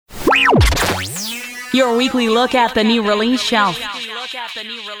Your weekly look at the new release shelf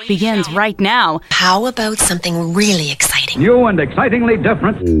begins right now. How about something really exciting? New and excitingly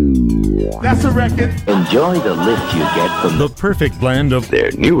different. That's a record. Enjoy the lift you get from the perfect blend of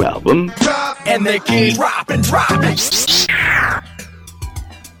their new album. And they keep dropping.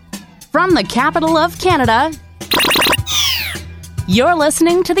 From the capital of Canada, you're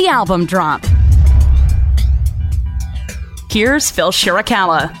listening to The Album Drop. Here's Phil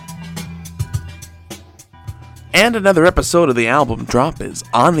Shirakawa. And another episode of The Album Drop is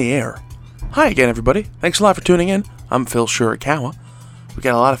on the air. Hi again, everybody. Thanks a lot for tuning in. I'm Phil Shirakawa. We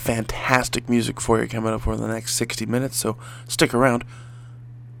got a lot of fantastic music for you coming up over the next 60 minutes, so stick around.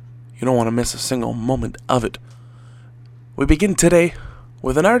 You don't want to miss a single moment of it. We begin today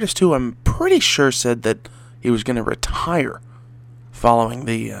with an artist who I'm pretty sure said that he was going to retire following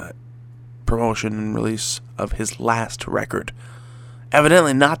the promotion and release of his last record.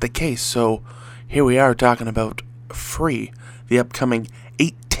 Evidently not the case, so here we are talking about Free, the upcoming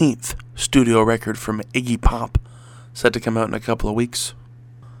 18th studio record from Iggy Pop, set to come out in a couple of weeks.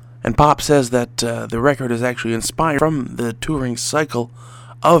 And Pop says that the record is actually inspired from the touring cycle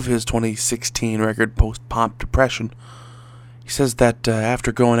of his 2016 record, Post-Pop Depression. He says that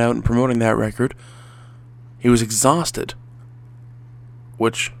after going out and promoting that record, he was exhausted,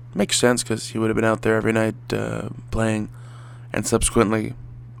 which makes sense because he would have been out there every night playing and subsequently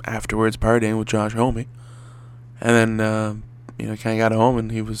afterwards partying with Josh Homme. And then, kind of got home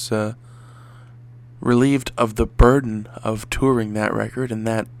and he was relieved of the burden of touring that record, and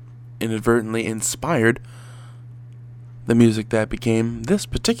that inadvertently inspired the music that became this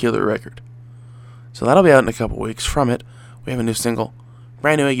particular record. So that'll be out in a couple weeks. From it, we have a new single,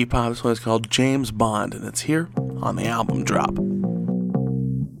 brand new Iggy Pop. This one is called James Bond, and it's here on The Album Drop.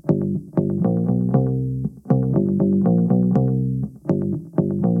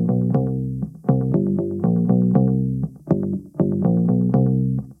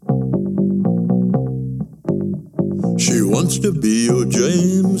 She wants to be your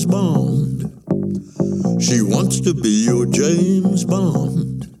James Bond. She wants to be your James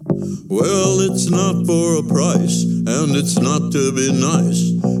Bond. Well, it's not for a price, and it's not to be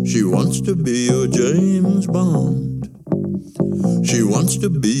nice. She wants to be your James Bond. She wants to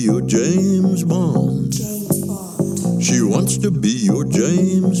be your James Bond. She wants to be your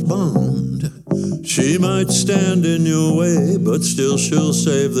James Bond. She might stand in your way, but still she'll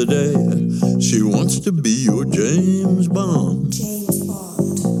save the day. She wants to be your James Bond.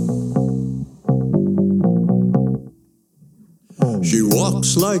 She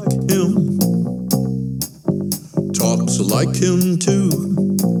walks like him, talks like him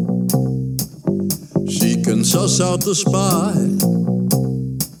too. She can suss out the spy,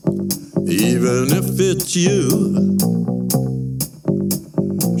 even if it's you.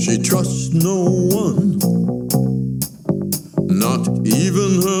 She trusts no one, not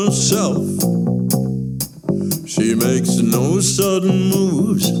even herself. She makes no sudden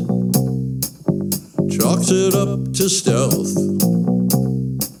moves, chalks it up to stealth.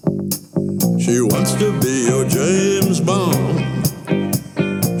 She wants to be your James Bond.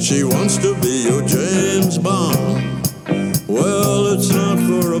 She wants to be your James Bond. Well, it's not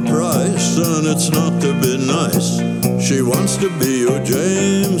for a price, and it's not to be nice. She wants to be your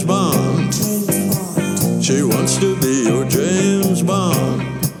James Bond. She wants to be your James Bond.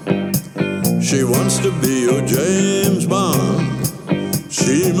 She wants to be your James Bond.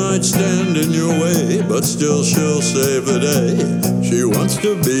 She might stand in your way, but still she'll save the day. She wants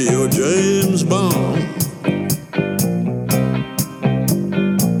to be your James Bond.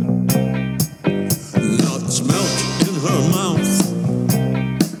 Nuts melt in her mouth,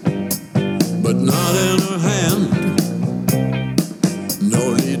 but not in her hand.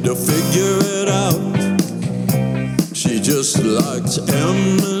 No need to figure it out. She just likes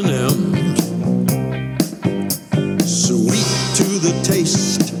M&M's. Sweet to the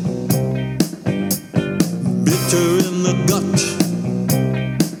taste, bitter in the gut,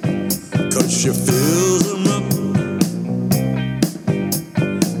 'cause she fills them up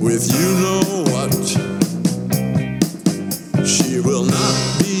with you know what. She will not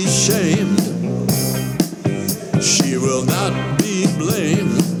be shamed, she will not be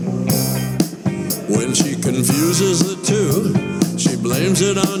blamed. When she confuses the two, she blames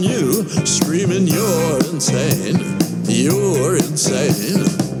it on you, screaming you're insane. You're insane.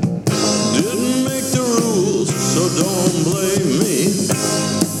 Didn't make the rules, so don't blame me.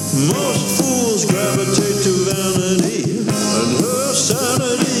 Most fools gravitate to vanity, and her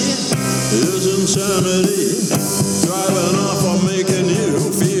sanity is insanity. Driving off or making you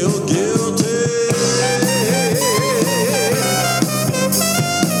feel guilty.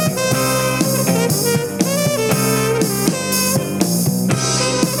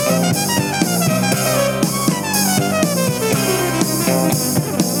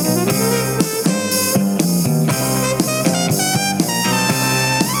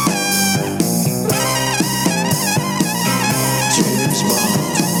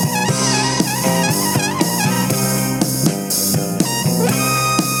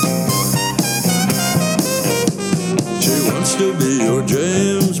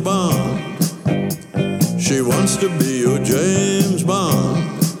 James Bond. She wants to be your James Bond.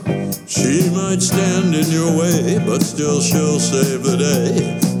 She might stand in your way, but still she'll save the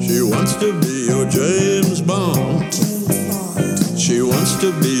day. She wants to be your James Bond. She wants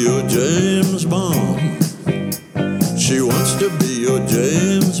to be your James Bond. She wants to be your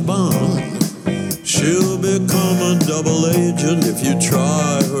James Bond. She'll become a double agent if you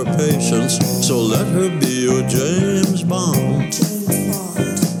try her patience. So let her be your James Bond.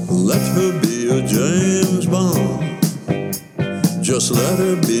 Let her be your James Bond. Just let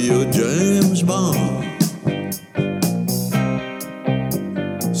her be your James Bond.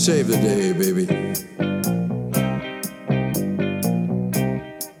 Save the day, baby.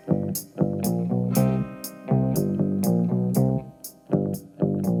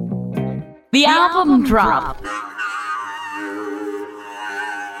 The album drop.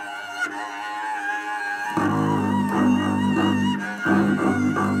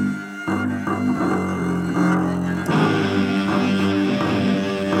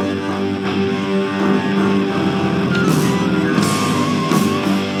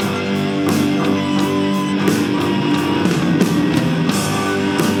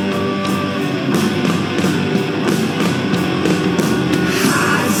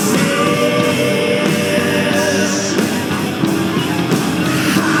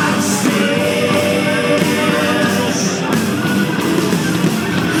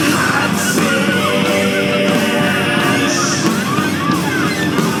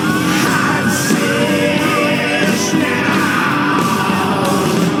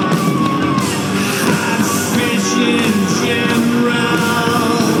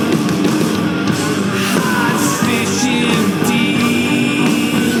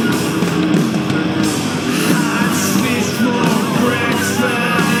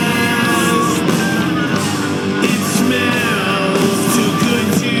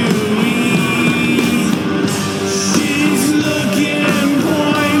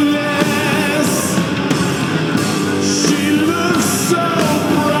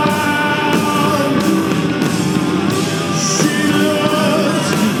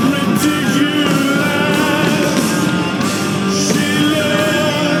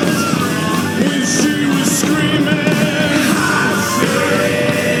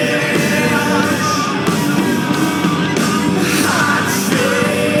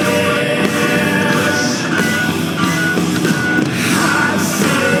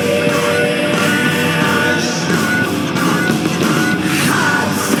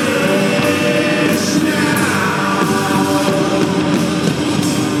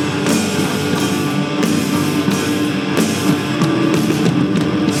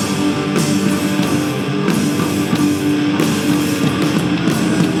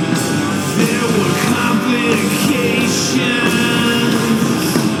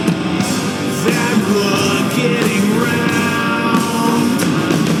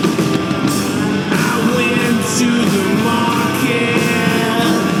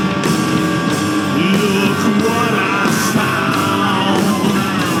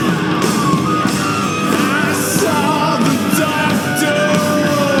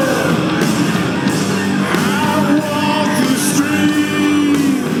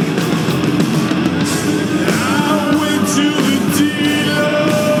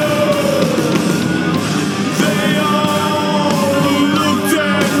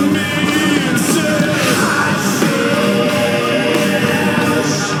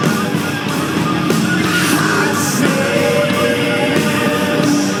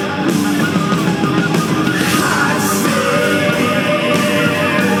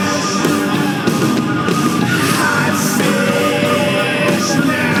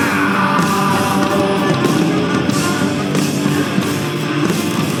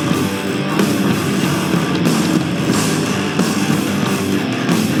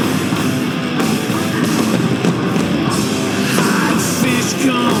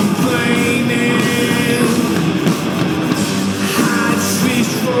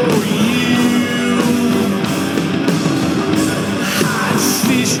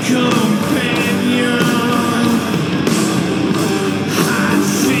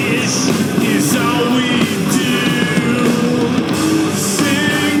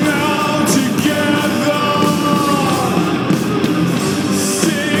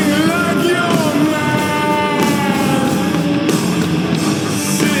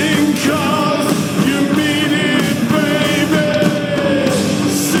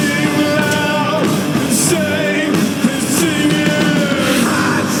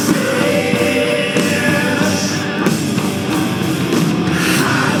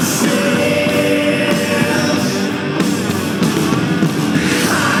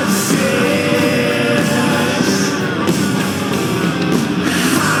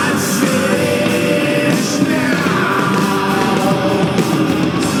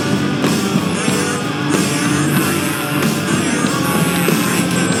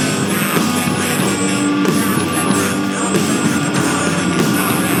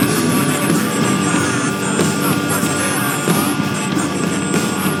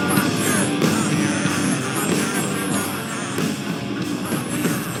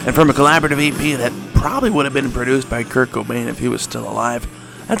 And from a collaborative EP that probably would have been produced by Kurt Cobain if he was still alive,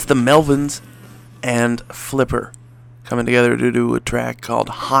 that's the Melvins and Flipper coming together to do a track called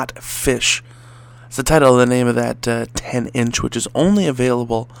Hot Fish. It's the title of the name of that 10-inch, which is only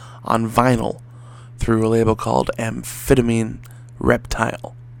available on vinyl through a label called Amphetamine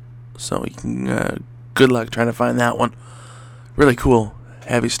Reptile. So you can, good luck trying to find that one. Really cool,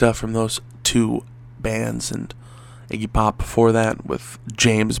 heavy stuff from those two bands, and Iggy Pop before that with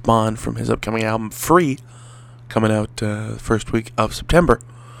James Bond from his upcoming album Free, coming out the first week of September.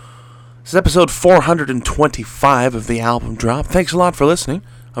 This is episode 425 of the album drop. Thanks a lot for listening.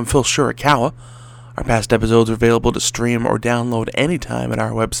 I'm Phil Shirakawa. Our past episodes are available to stream or download anytime at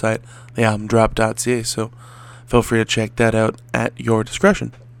our website, thealbumdrop.ca, so feel free to check that out at your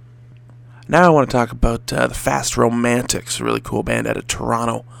discretion. Now I want to talk about the Fast Romantics, a really cool band out of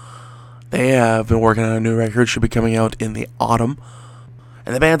Toronto. They have been working on a new record, should be coming out in the autumn.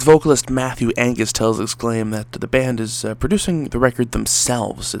 And the band's vocalist Matthew Angus tells Exclaim that the band is producing the record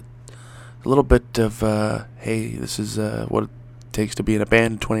themselves. A little bit of, hey, this is what it takes to be in a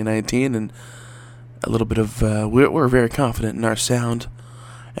band in 2019, and a little bit of, we're very confident in our sound,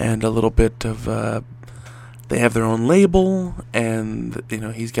 and a little bit of, they have their own label, and, you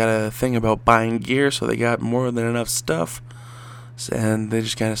know, he's got a thing about buying gear, so they got more than enough stuff, and they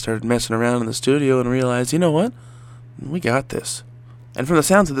just kind of started messing around in the studio and realized, you know what, we got this. And from the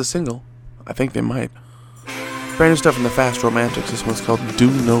sounds of the single, I think they might. Brand new stuff from the Fast Romantics. This one's called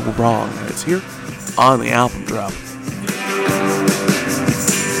Do No Wrong. It's here on the album drop.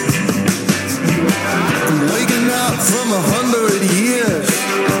 I'm waking up from 100 years. I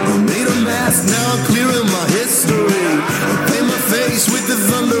made a mess, now I'm clearing my history. I paint my face with the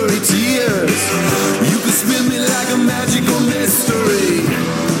thundery tears. You can spin me like a magical mystery.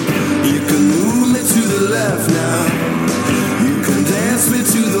 You can move me to the left now. You can dance me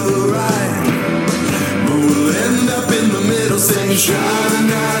to the right. We'll end up in the middle saying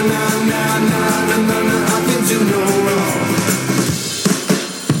sha-na-na-na-na-na-na-na. I can do no wrong.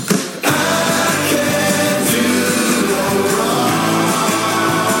 I can't do no wrong.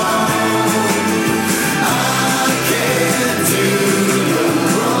 I can't do no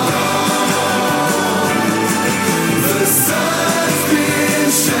wrong. The sun's been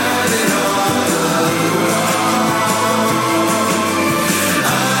shining all around. I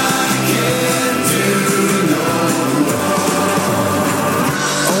can't do no wrong.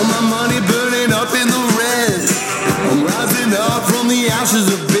 All my money burning up in the red. I'm rising up from the ashes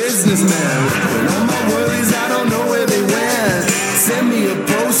of businessmen. And all my worries, I don't know where they went. Send me a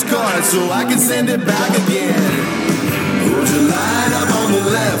postcard so I can send it back again. Hold your line up on the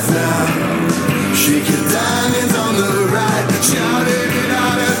left now. Shake your diamonds on the right. Shout it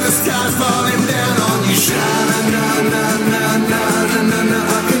out as the sky's falling down on you. Sha-na-na-na-na-na-na-na.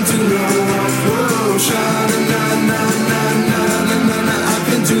 I can do no wrong. Whoa, sha-na-na-na-na-na-na-na-na. I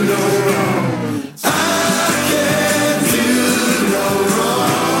can do no wrong. I can't do no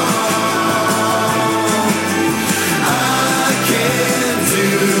wrong. I can't do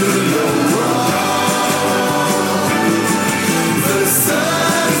no wrong. The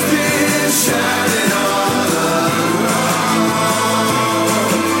sun's been shining all around.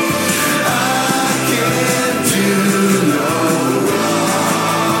 I can't do no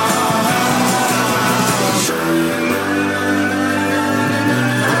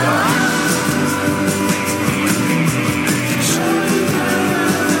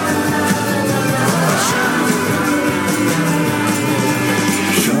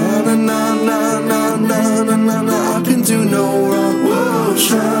Sha-na-na-na-na-na-na-na. I can do no wrong. Whoa,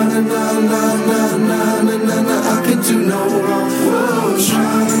 sha-na-na-na-na-na-na-na. I can do no wrong. Whoa,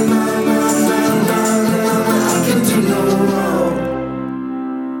 sha-na-na-na-na-na-na. I can do no wrong.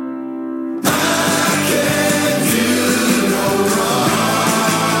 I can't do no wrong.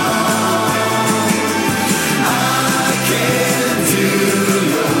 I can't do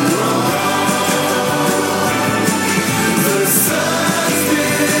no wrong. The sun's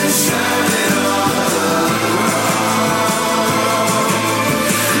been shining all around.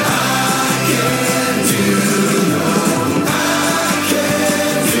 I can't do no. I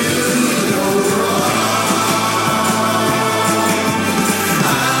can't do no wrong. I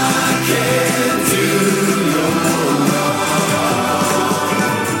can't do no wrong.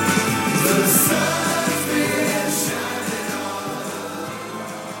 The sun's been shining all around.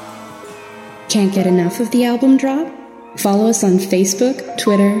 Can't get enough of the album drop? Follow us on Facebook,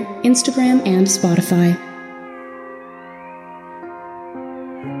 Twitter, Instagram, and Spotify.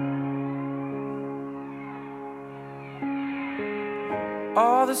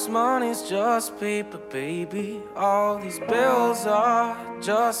 All this money's just paper, baby. All these bills are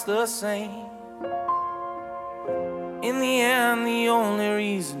just the same. In the end, the only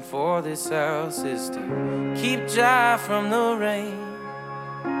reason for this house is to keep Jive from the rain.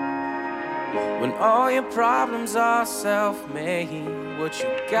 When all your problems are self-made, what you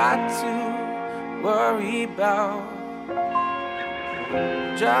got to worry about?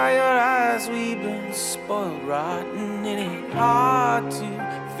 Dry your eyes, we've been spoiled rotten. It ain't hard to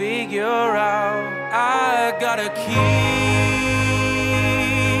figure out. I got a key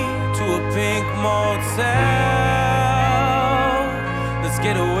to a pink motel. Let's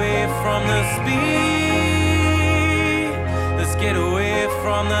get away from the speed. Let's get away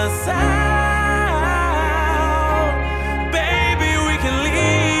from the sound. Baby, we can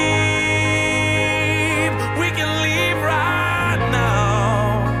leave. We can leave right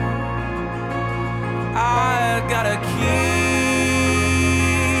now. I got a key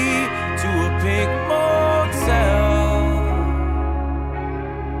to a pink motel.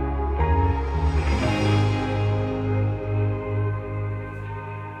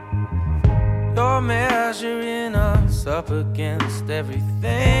 You're measuring us up against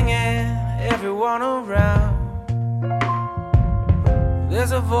everything and everyone around.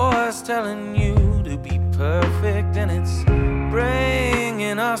 There's a voice telling you to be perfect, and it's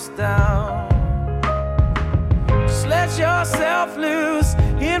bringing us down. Just let yourself loose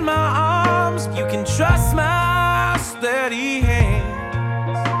in my arms. You can trust my steady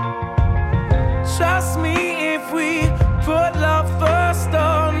hands. Trust me, if we put love first,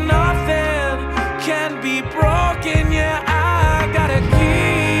 oh, nothing can be broken. Yeah, I got a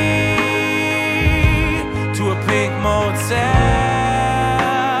key to a pink motel.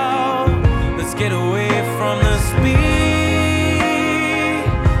 Let's get away from the speed.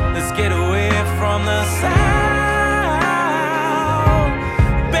 Let's get away from the sound.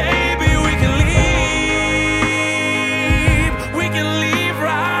 Baby, we can leave. We can leave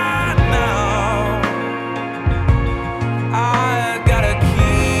right now. I got a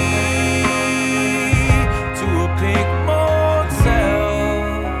key to a pink motel.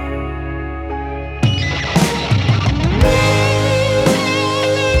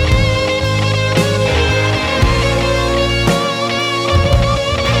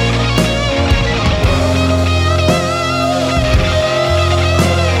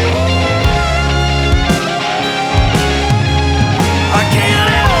 I can't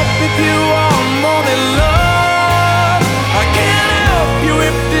help if you want more than love. I can't help you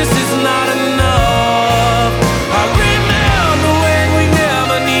if this is not enough. I remember when we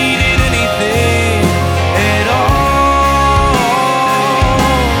never needed anything at all.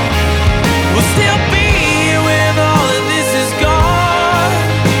 We'll still be here when all of this is gone.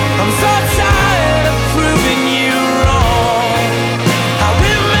 I'm so tired of proving you wrong. I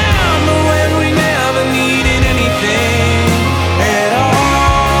remember when we never needed anything at all.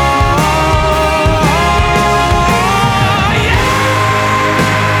 Yeah.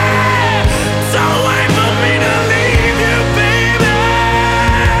 So wait for me to leave you, baby,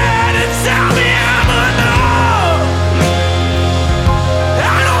 and tell me I'm enough.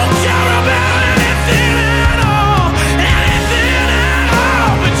 I don't care about anything at all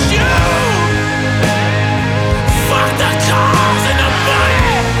but you. Fuck the cars and the money.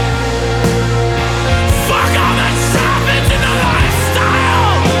 Fuck all the traffic and the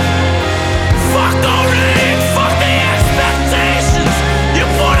lifestyle. Fuck the ring, fuck the expectations you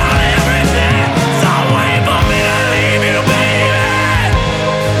put on everything. So wait for me to leave you, baby.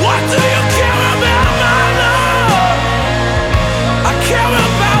 What do you care about my love? I care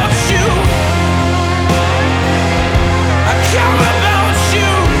about you. I care about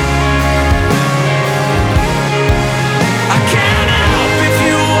you. I can't help if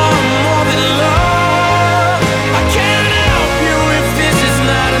you want more than love. I can't help you if this is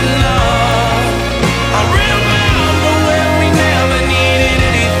not enough. I remember when we never needed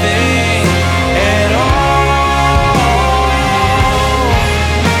anything at all.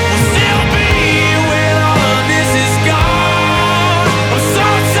 We'll still be here when all of this is gone. I'm so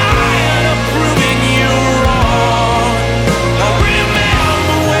tired of proving you wrong. I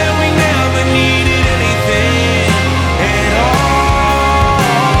remember when we never needed anything at all.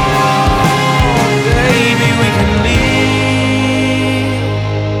 Baby, we can leave.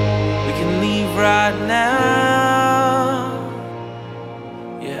 We can leave right now.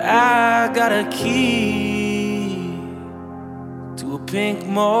 Yeah, I got a key to a pink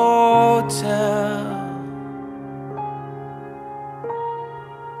motel.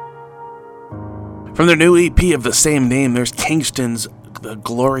 From their new EP of the same name, there's Kingston's The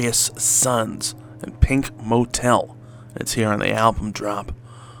Glorious Sons and Pink Motel. It's here on the album drop.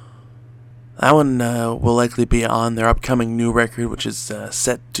 That one will likely be on their upcoming new record, which is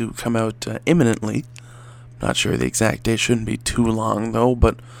set to come out imminently. Not sure the exact date, shouldn't be too long though,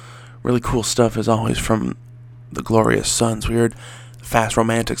 but really cool stuff as always from the Glorious Sons. We heard Fast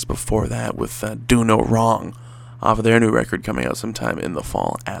Romantics before that with Do No Wrong off of their new record coming out sometime in the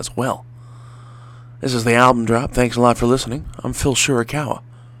fall as well. This is the album drop. Thanks a lot for listening. I'm Phil Shirakawa.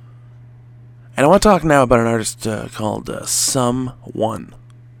 And I want to talk now about an artist called Someone.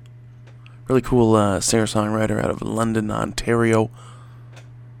 Really cool singer-songwriter out of London, Ontario,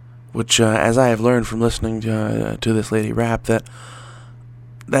 which, as I have learned from listening to this lady rap, that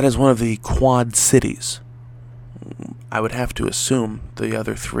is one of the Quad Cities. I would have to assume the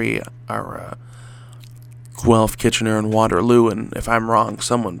other three are Guelph, Kitchener, and Waterloo, and if I'm wrong,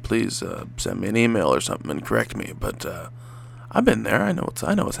 someone please send me an email or something and correct me, but I've been there. I know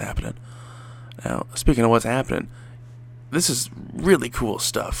what's happening. Now, speaking of what's happening, this is really cool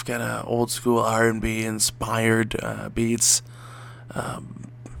stuff. Kind of old school R&B inspired beats.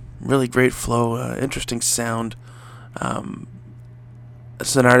 Really great flow, interesting sound.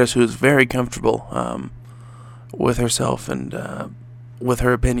 It's an artist who is very comfortable with herself and with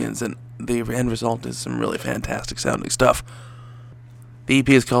her opinions, and the end result is some really fantastic sounding stuff. The EP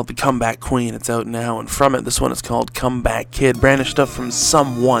is called The Comeback Queen. It's out now, and from it, this one is called Comeback Kid. Brand new stuff from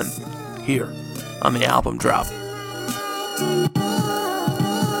Someone here on the album drop.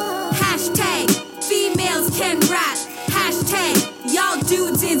 Hashtag females can rap. Hashtag y'all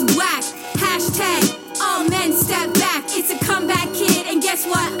dudes is whack. Hashtag all men step back. It's a comeback kid, and guess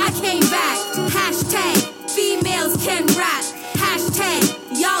what? I came back. Hashtag females can rap.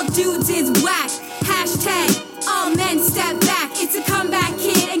 Hashtag y'all dudes is whack. Hashtag all men step back. It's a comeback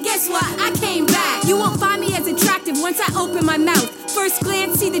kid, and guess what? I came back. You won't find me as attractive once I open my mouth. First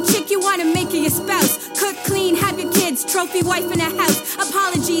glance, see the chick you wanna make her your spouse. Cook, clean, have your kids, trophy wife in a house.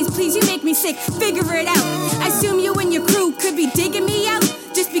 Apologies, please, you make me sick, figure it out. I assume you and your crew could be digging me out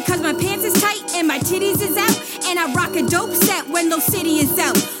just because my pants is tight and my titties is out, and I rock a dope set when Low City is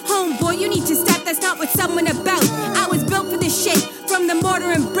out. Homeboy, you need to step, that's not what someone about. I was built for this shit, from the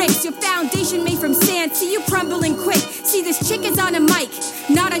mortar and bricks. Your foundation made from sand, see you crumbling quick. See, this chick is on a mic,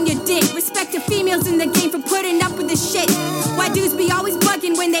 not on your dick. Respect to females in the game for putting up with this shit. Why dudes be always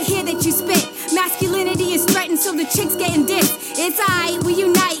bugging when they hear that you spit? Masculinity is threatened, so the chicks getting dissed. It's aight, we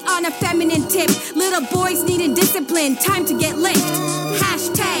unite on a feminine tip. Little boys needing discipline, time to get licked.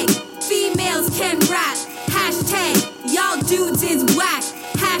 Hashtag females can rap. Hashtag y'all dudes is whack.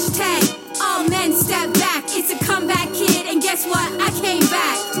 Hashtag all men step back. It's a comeback kid, and guess what? I came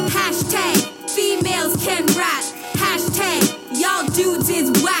back. Hashtag females can rap. Hashtag y'all dudes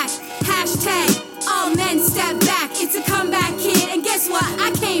is whack. Hashtag all men step back. It's a comeback kid, and guess what?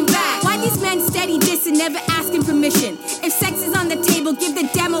 I came back. Why these men steady dissing, never asking permission? If sex is on the table, give the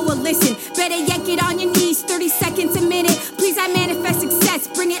demo a listen. Better yet, get on your knees, 30 seconds a minute. Please, I manifest success,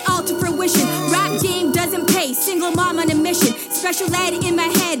 bring it all to fruition. Rap game doesn't pay, single mom on a mission. Special ed in my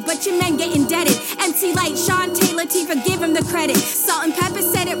head, but your men get indebted. MC Light, Sean Taylor, Tifa, give him the credit. Salt and Pepper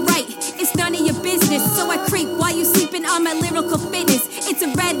said it right, it's none of your business. So I creep while you sleeping on my lyrical fitness. It's a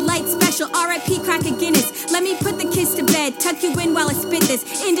red light special, R.I.P. Cracker Guinness. Let me put the kids to bed, tuck you in while I spit this.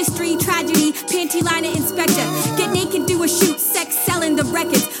 Industry tragedy, panty liner inspector. Get naked, do a shoot, sex selling the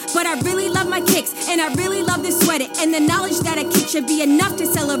records. But I really love my kicks, and I really love this sweater. And the knowledge that I kick should be enough to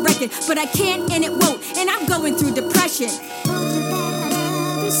sell a record. But I can't and it won't, and I'm going through depression.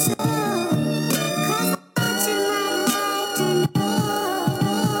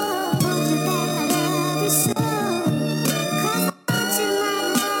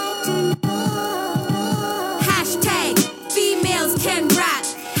 Hashtag females can rap.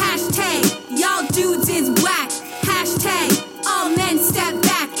 Hashtag y'all dudes is whack. Hashtag all men step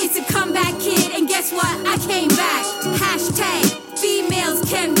back. It's a comeback kid, and guess what? I came back. Hashtag females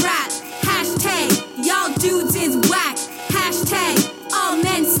can rap. Hashtag y'all dudes is whack. Hashtag all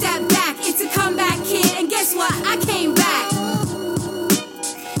men step back. It's a comeback kid, and guess what? I came back.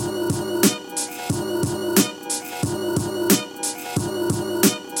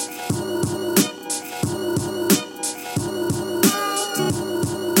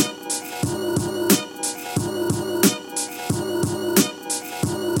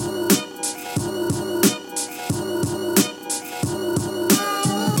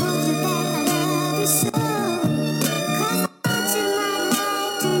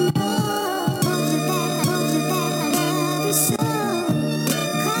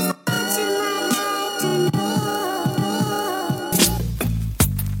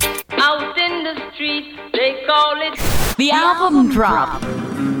 The album drop. Now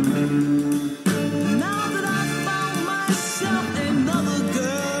that I found myself another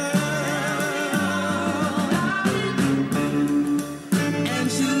girl,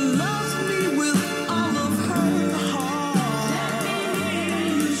 loves me with all of her heart.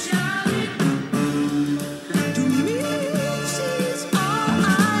 To me, she's all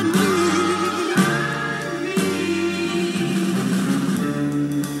I need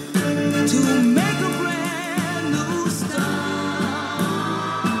to make a brand new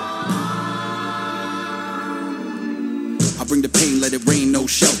I bring the pain, let it rain, no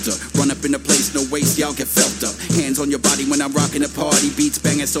shelter. Run up in the place, no waste, y'all get felt up. Hands on your body when I'm rocking the party. Beats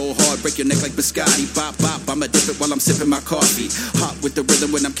banging so hard, break your neck like biscotti. Bop, bop, I'ma dip it while I'm sipping my coffee. Hot with the rhythm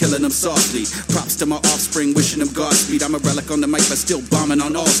when I'm killing them softly. Props to my offspring, wishing them Godspeed. I'm a relic on the mic, but still bombing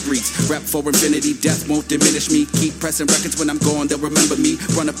on all streets. Rap for infinity, death won't diminish me. Keep pressing records when I'm gone, they'll remember me.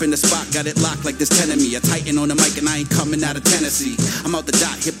 Run up in the spot, got it locked like this 10 of me. A titan on the mic and I ain't coming out of Tennessee. I'm out the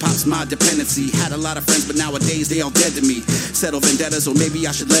dot, hip-hop's my dependency. Had a lot of friends, but nowadays they all dead to me. Settle vendettas, or maybe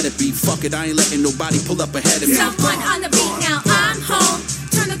I should let it be. Fuck it, I ain't letting nobody pull up ahead of me. Someone on the beat now, I'm home.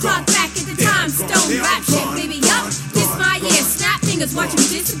 Turn the clock back at the time stone. Rap shit, baby, up. This my year. Snap fingers, watch them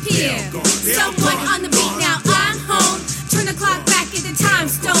disappear. Someone on the beat now, I'm home. Turn the clock back at the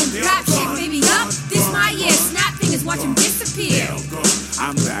time stone. Rap shit, baby, up. This my year. Snap fingers, watch them disappear.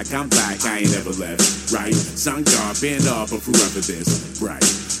 I'm back, I ain't never left, right? Sun God, been up, but forever this, right?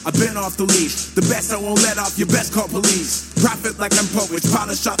 I've been off the leash, the best I won't let off, your best call police. Profit like I'm poets,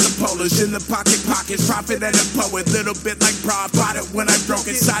 polish off the Polish, in the pockets, profit and a poet. Little bit like pride, bought it when I broke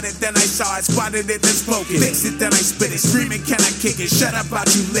it, shot it, then I saw it, spotted it, then spoke it. Fix it, then I spit it, screaming, can I kick it? Shut up, out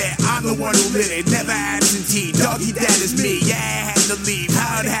you lit, I'm the one who lit it, never absentee, doggy that is me, yeah, I had to leave,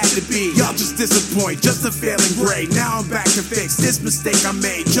 how it had to be. Y'all just disappoint, just a failing grade, now I'm back to fix this mistake I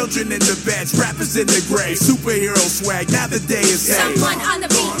made. Children in the beds, rappers in the grave, superhero swag, now the day is saved. Someone on the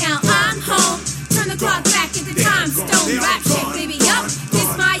beat now, I'm home. Turn the clock back at the time stone. Rap shit, baby, up.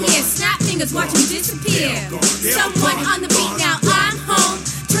 This my year. Snap fingers, watch them disappear. Someone on the beat now, I'm home.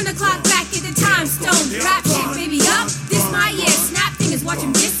 Turn the clock back at the time stone. Rap shit, baby, up. This my year. Snap fingers, watch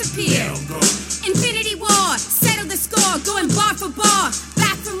them disappear. Infinity War, settle the score, going bar for bar.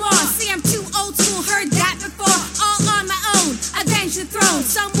 Back for more. See, I'm too old school, heard that before. All on my own, avenge the throne.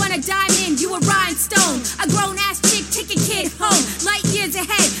 Someone a diamond, you a rhinestone. A grown ass chick, take a kid home. Light years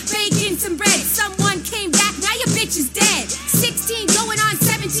ahead, baking some bread. Someone came back, now your bitch is dead. 16 going on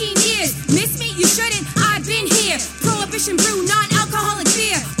 17 years. Miss me? You shouldn't, I've been here. Prohibition brew, non-alcoholic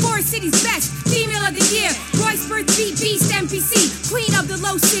beer. Forest City's best, female of the year. Royce Birth beat beast MPC. Queen of the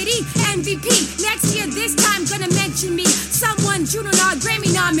low city, MVP. Next year, this time gonna mention me. Someone Juno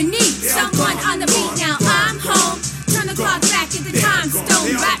Grammy nominee. Someone on the beat now, I'm home. Turn the clock back at the time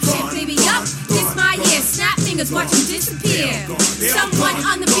stone. Rap shit, baby, up. This my year. Snap fingers, watch them disappear. Someone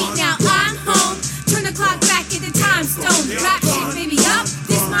on the beat now, I'm home. Turn the clock back at the time stone. Rap shit, baby, up.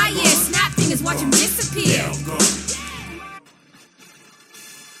 This my year. Snap fingers, watch them disappear.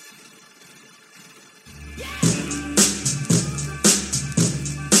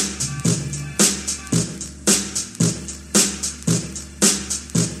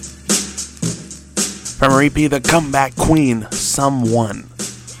 From her EP, The Comeback Queen, Someone.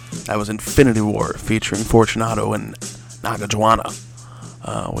 That was Infinity War, featuring Fortunato and Nagajuana.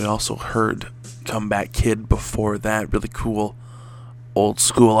 We also heard Comeback Kid before that. Really cool, old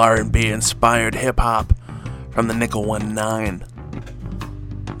school R&B inspired hip-hop from the Nickel 19.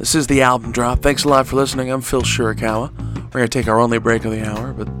 This is the album drop. Thanks a lot for listening. I'm Phil Shirakawa. We're going to take our only break of the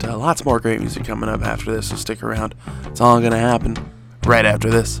hour, but lots more great music coming up after this, so stick around. It's all going to happen right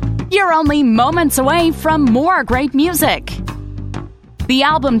after this. You're only moments away from more great music. The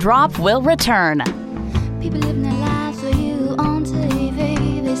album drop will return. People living their lives for you on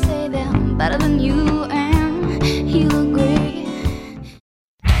TV. They say they're better than you, and you agree.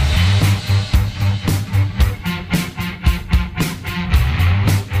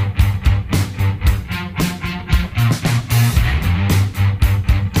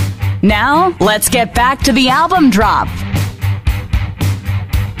 Now, let's get back to the album drop.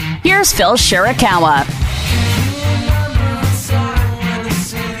 Here's Phil Shirakawa.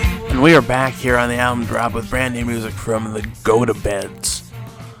 And we are back here on the album drop with brand new music from the Gotobeds.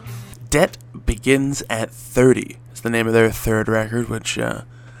 Debt Begins at 30 is the name of their third record, which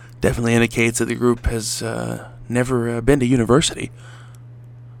definitely indicates that the group has never been to university.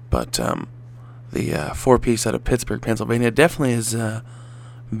 But the four-piece out of Pittsburgh, Pennsylvania definitely has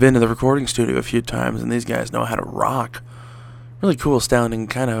been to the recording studio a few times, and these guys know how to rock. Really cool sounding,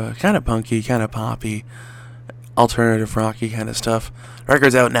 kind of punky, kind of poppy, alternative rocky kind of stuff.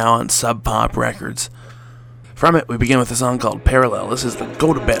 Record's out now on Sub Pop Records. From it, we begin with a song called Parallel. This is the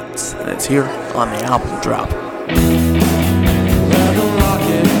Gotobeds, and it's here on the album drop.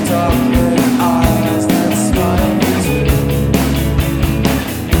 Eyes that smile too.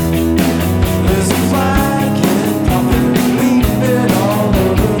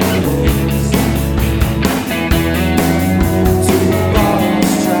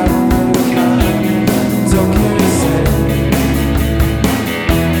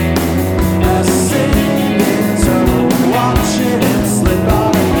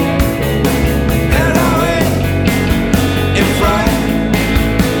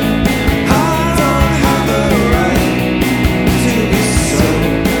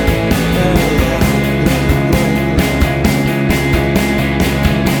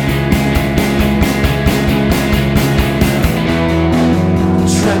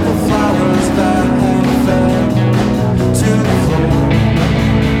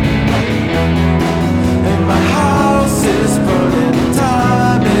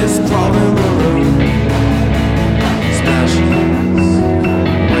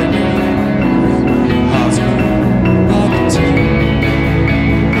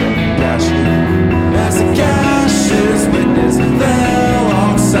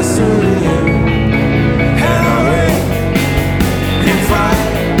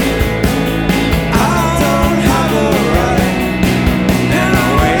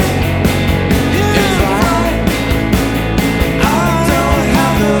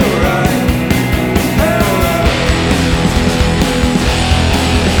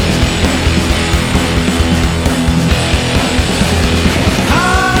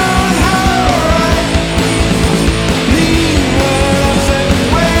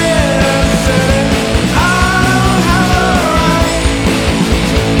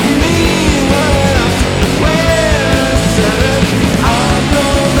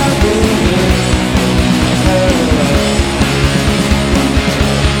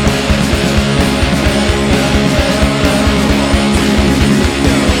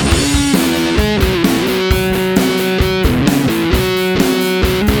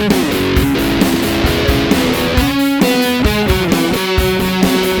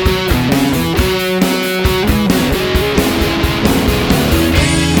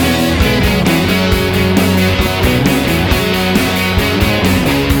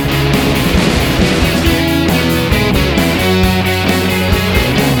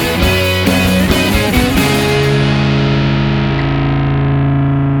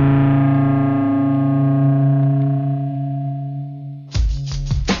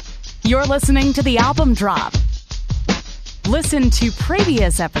 You're listening to The Album Drop. Listen to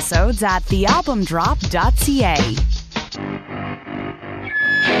previous episodes at thealbumdrop.ca.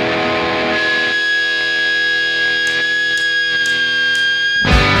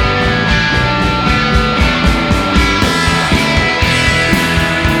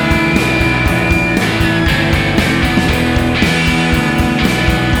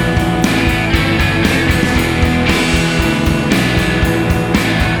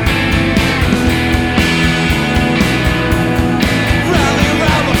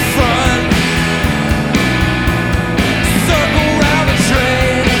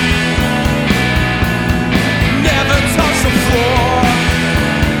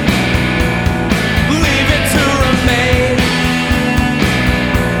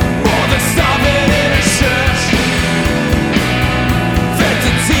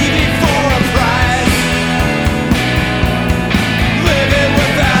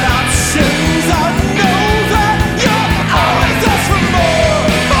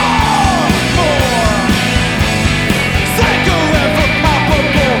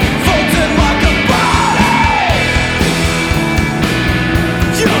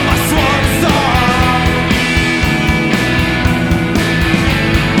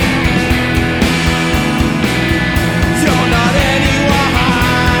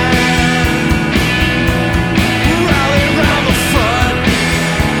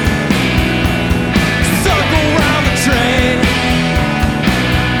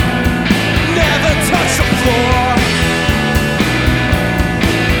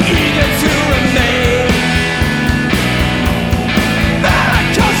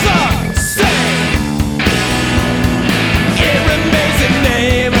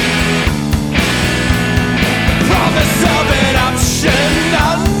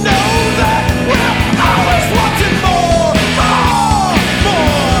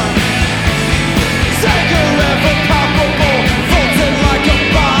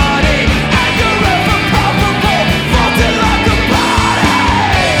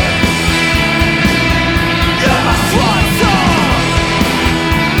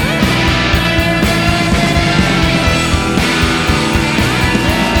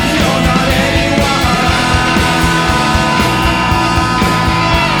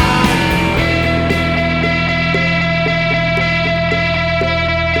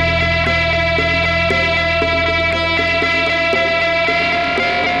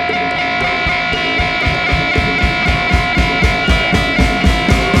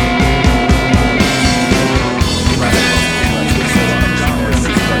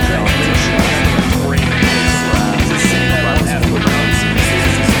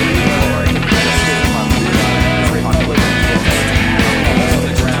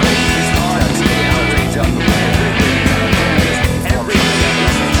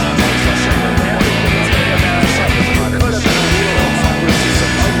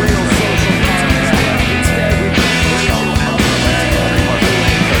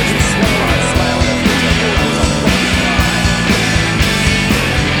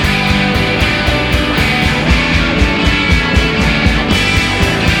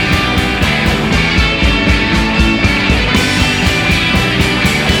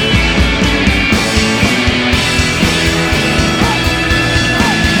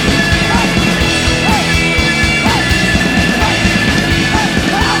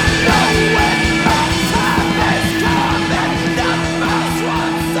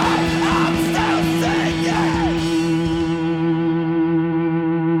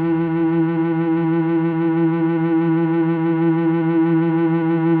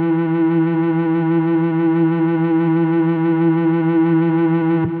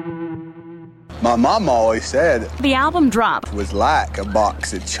 My mom always said The Album Drop it was like a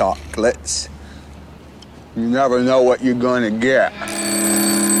box of chocolates. You never know what you're going to get. I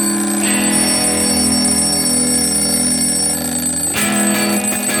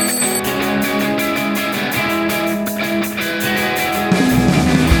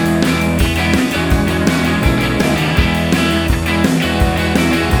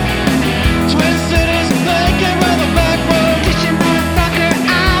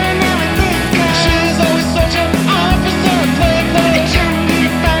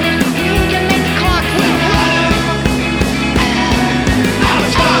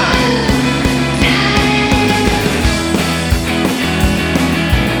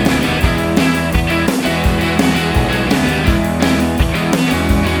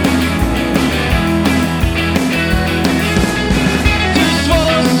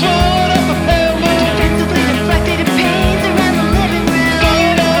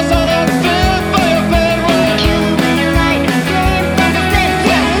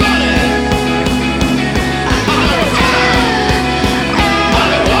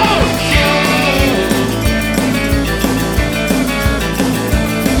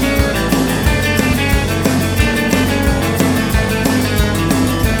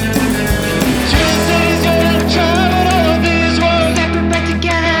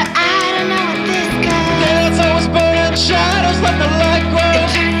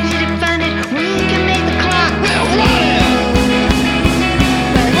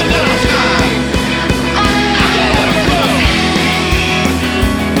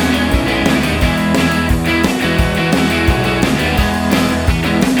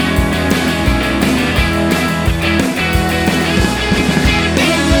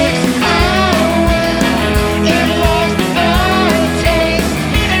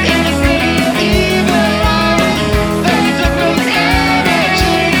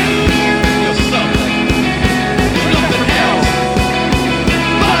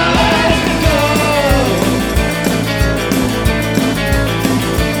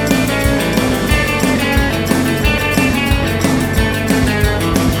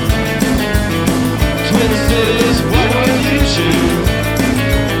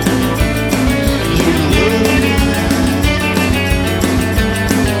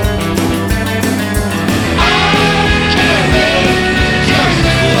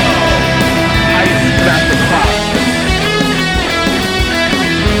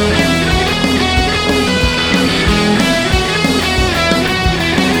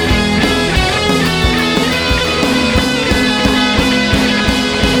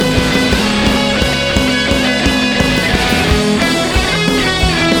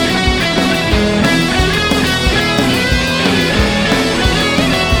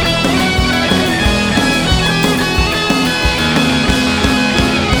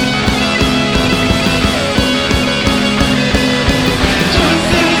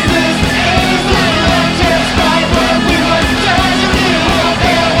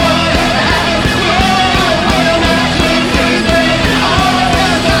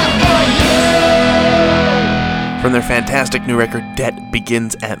fantastic new record, Debt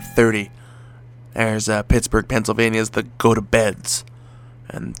Begins at 30. There's Pittsburgh, Pennsylvania's The Go to Beds,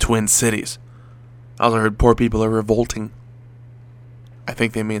 and Twin Cities. I also heard Poor People Are Revolting. I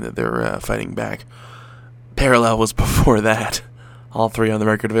think they mean that they're fighting back. Parallel was before that. All three on the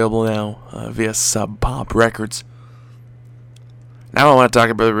record, available now via Sub Pop Records. Now I want to talk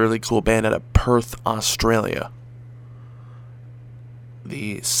about a really cool band out of Perth, Australia.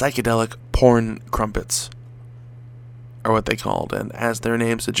 The Psychedelic Porn Crumpets are what they called, and as their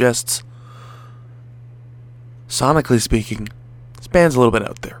name suggests, sonically speaking, this band's a little bit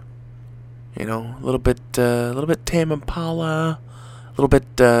out there. You know, a little bit Tame Impala, a little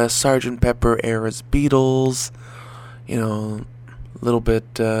bit Sgt. Pepper era's Beatles, you know, a little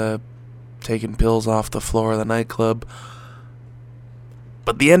bit taking pills off the floor of the nightclub.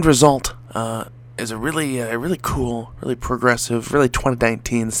 But the end result is a really cool, really progressive, really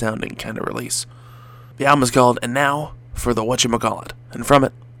 2019 sounding kind of release. The album is called And Now for the Whatchamacallit, and from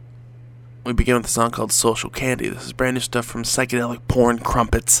it, we begin with a song called Social Candy. This is brand new stuff from Psychedelic Porn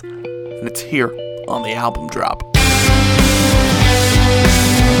Crumpets, and it's here on the album drop.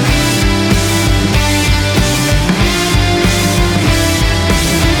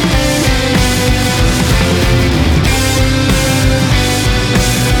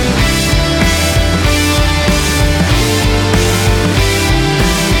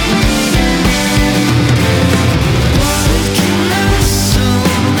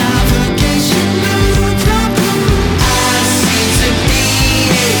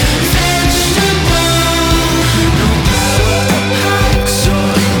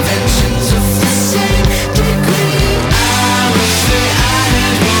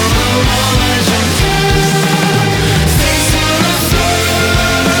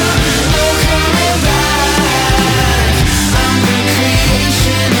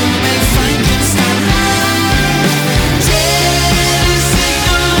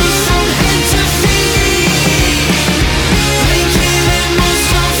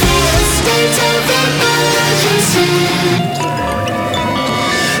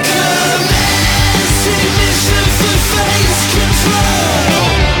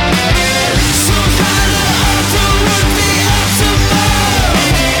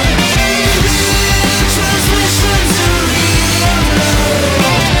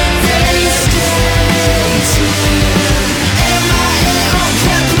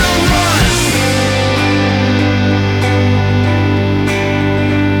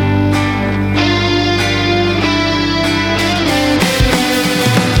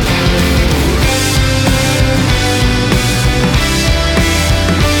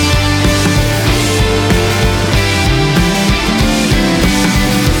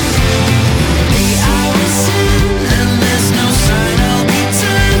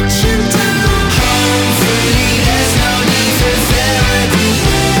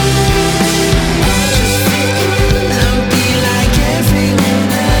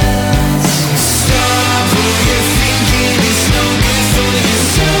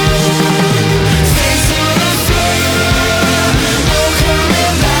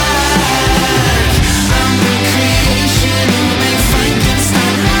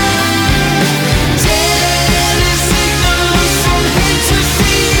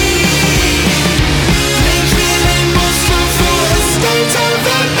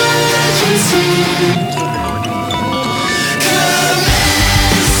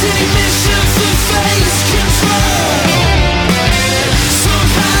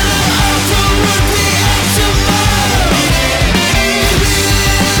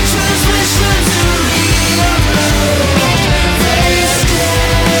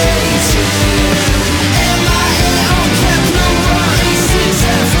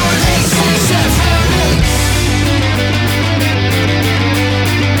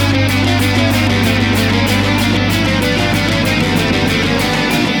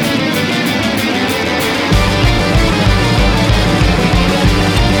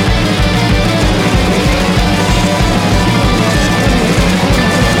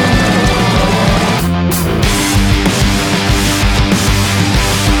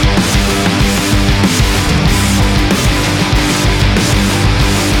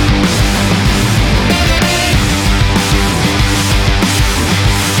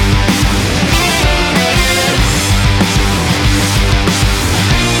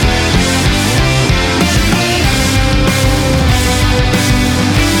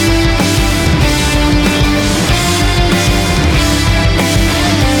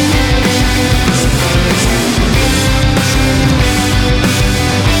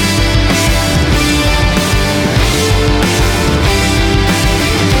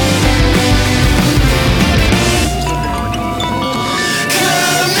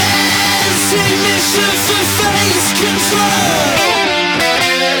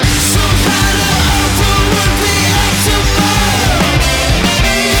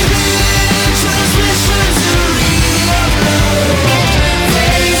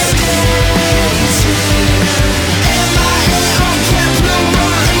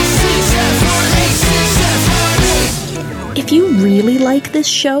 like this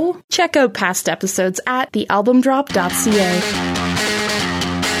show? Check out past episodes at thealbumdrop.ca.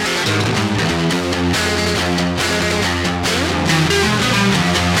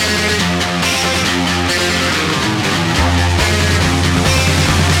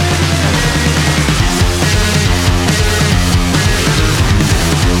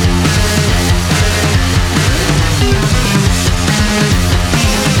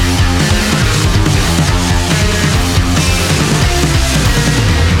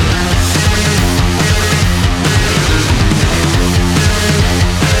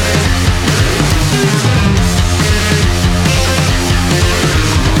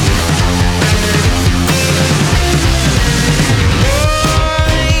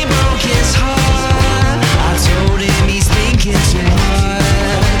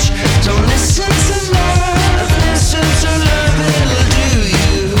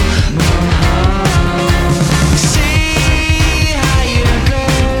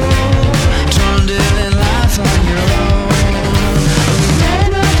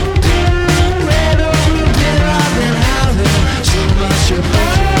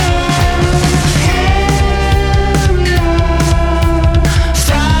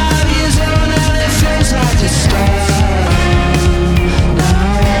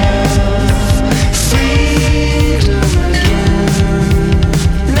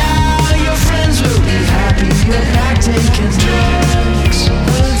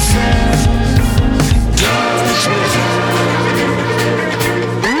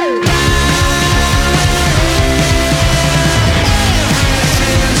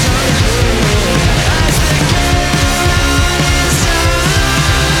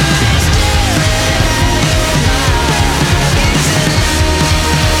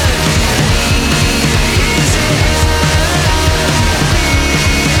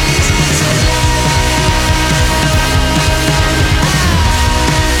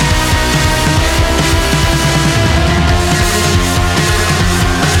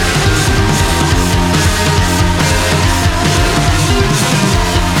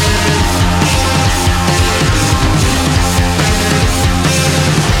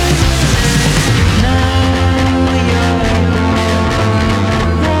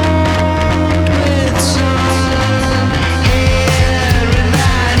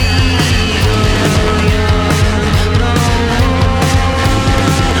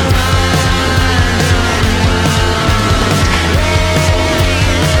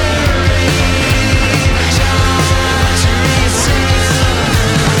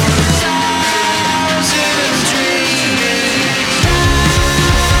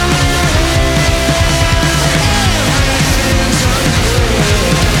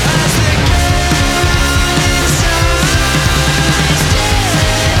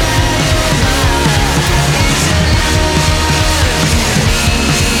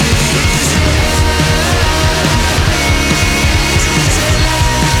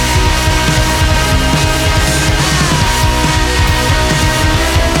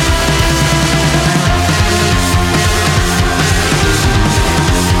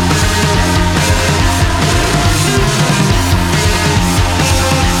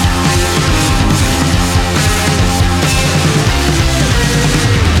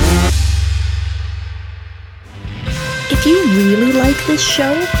 If you really like this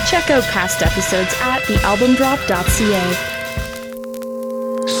show, check out past episodes at thealbumdrop.ca.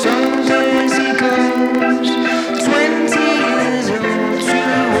 Some days he goes 20 years old to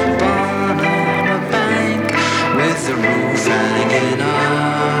a barn on a bank with the roof hanging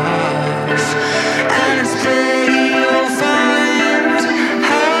off. And it's pretty you'll find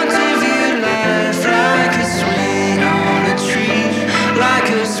how to view life like a swing on a tree, like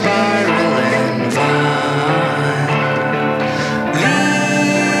a spiraling vine.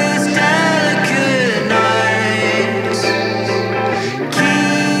 These delicate nights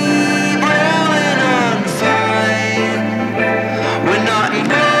keep rolling on fine. We're not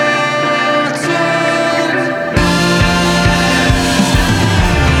immortal.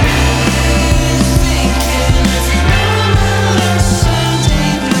 Thinking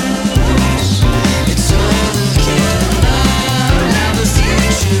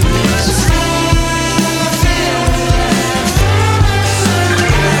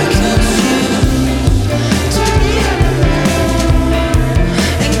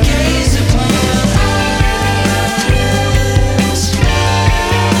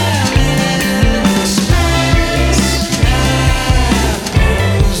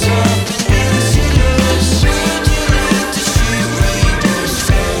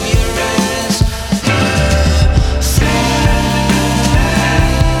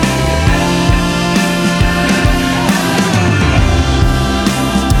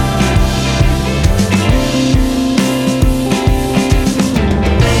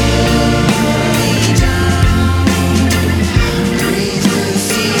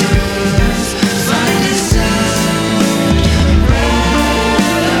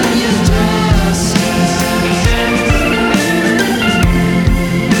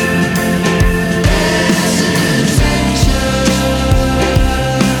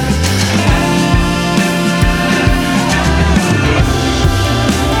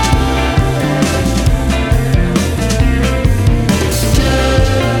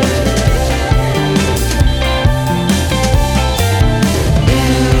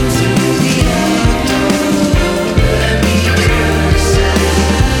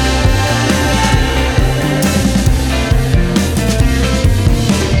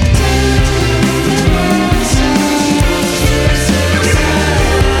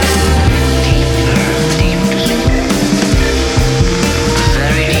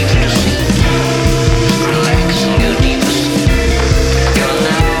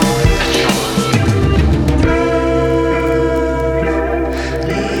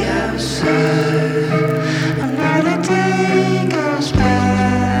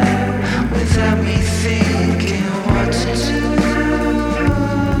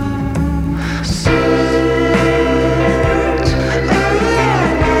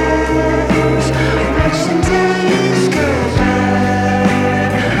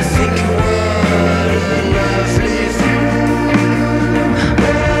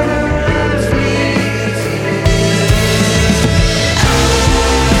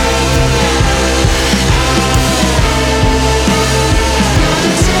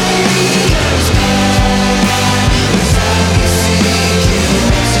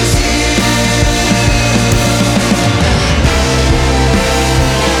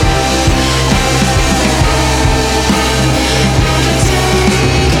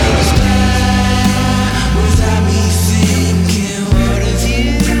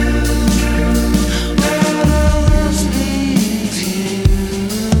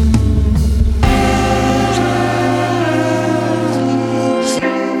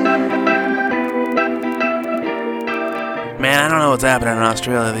happening in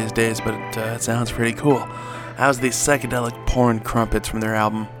Australia these days, but it sounds pretty cool. That was the Psychedelic Porn Crumpets from their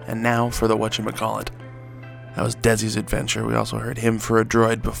album, And Now for the Whatchamacallit. That was Desi's Adventure. We also heard Him for a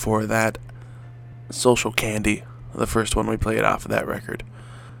Droid before that. Social Candy, the first one we played off of that record.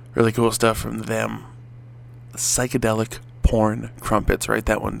 Really cool stuff from them. Psychedelic Porn Crumpets. Write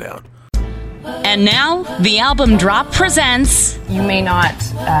that one down. And now, the album drop presents... You may not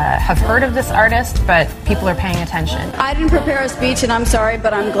have heard of this artist, but people are paying attention. I didn't prepare a speech, and I'm sorry,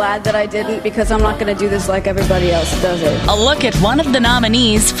 but I'm glad that I didn't, because I'm not going to do this like everybody else does it. A look at one of the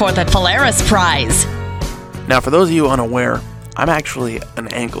nominees for the Polaris Prize. Now, for those of you unaware, I'm actually an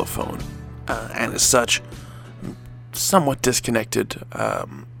Anglophone, and as such, somewhat disconnected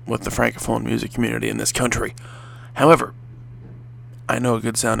with the Francophone music community in this country. However, I know a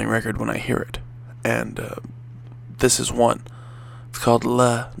good sounding record when I hear it, and this is one. It's called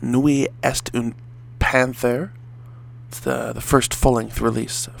La Nuit est un Panther. It's the first full-length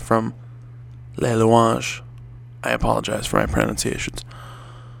release from Les Louanges. I apologize for my pronunciations.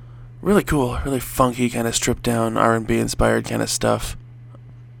 Really cool, really funky, kind of stripped-down, R&B inspired kind of stuff.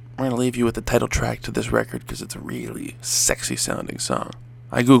 I'm going to leave you with the title track to this record because it's a really sexy-sounding song.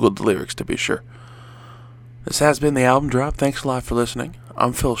 I googled the lyrics to be sure. This has been the album drop. Thanks a lot for listening.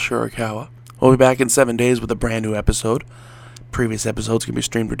 I'm Phil Shirakawa. We'll be back in 7 days with a brand new episode. Previous episodes can be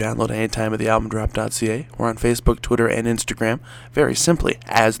streamed or downloaded anytime at thealbumdrop.ca. We're on Facebook, Twitter, and Instagram, very simply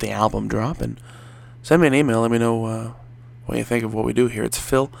as The Album Drop. And send me an email. Let me know what you think of what we do here. It's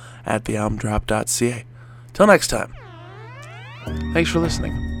phil@thealbumdrop.ca. Till next time. Thanks for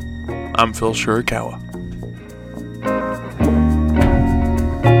listening. I'm Phil Shirakawa.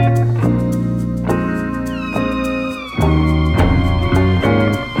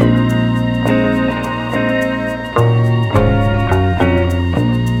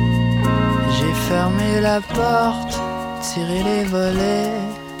 La porte, tiré les volets,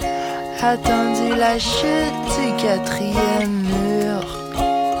 attendu la chute du 4e mur,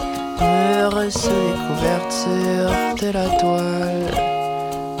 sous les couvertures de la toile,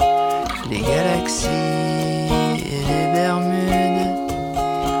 les galaxies et les Bermudes,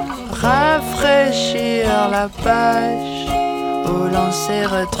 rafraîchir la page où l'on s'est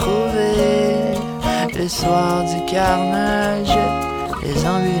retrouvé le soir du carnage. Les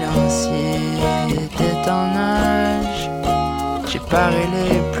ambulanciers étaient en nage. J'ai paré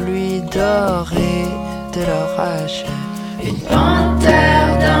les pluies dorées de l'orage. Une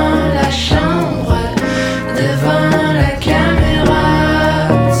panthère dans la chambre, devant la caméra.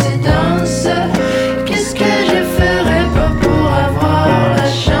 Tu danses, qu'est-ce que je ferais pas pour avoir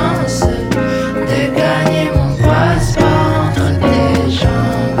la chance de gagner mon passeport entre tes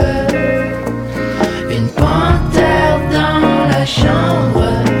jambes. Une panthère dans la chambre,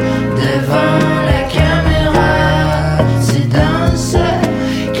 devant la caméra. Tu danses,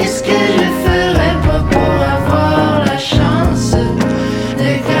 qu'est-ce que je ferais pas pour avoir la chance de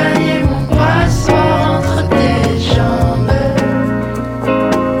gagner mon passeport entre tes jambes.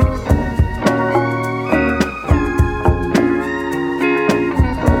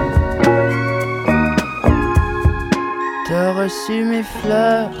 T'as reçu mes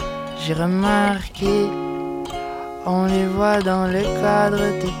fleurs, j'ai remarqué. On les voit dans le cadre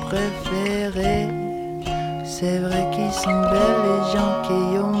tes préférés. C'est vrai qu'ils sont belles les gens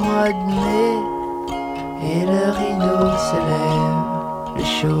qui au mois de mai. Et le rideau se lève, le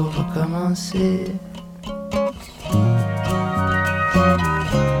show va commencer.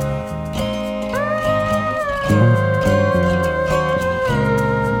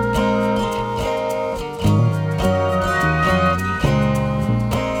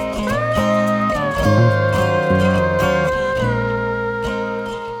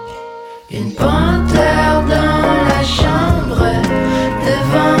 Une panthère dans la chambre,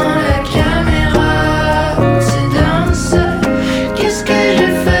 devant la caméra. Tu danses, qu'est-ce que je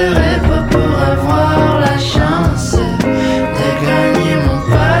ferais pas pour avoir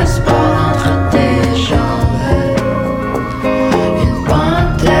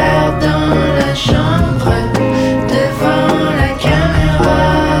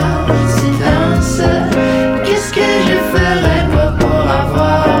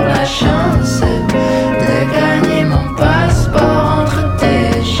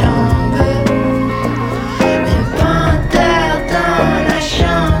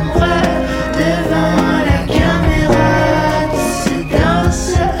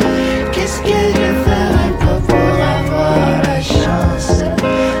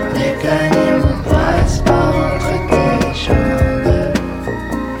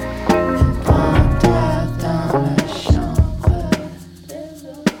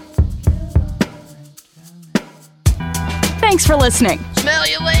Thanks for listening. Smell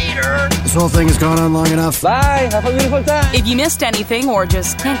you later. This whole thing has gone on long enough. Bye. Have a beautiful time. If you missed anything or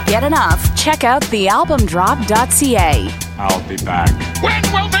just can't get enough, check out thealbumdrop.ca. I'll be back. When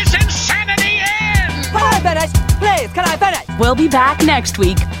will this insanity end? Can I finish? Please, can I finish? We'll be back next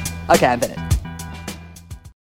week. Okay, I'm finished.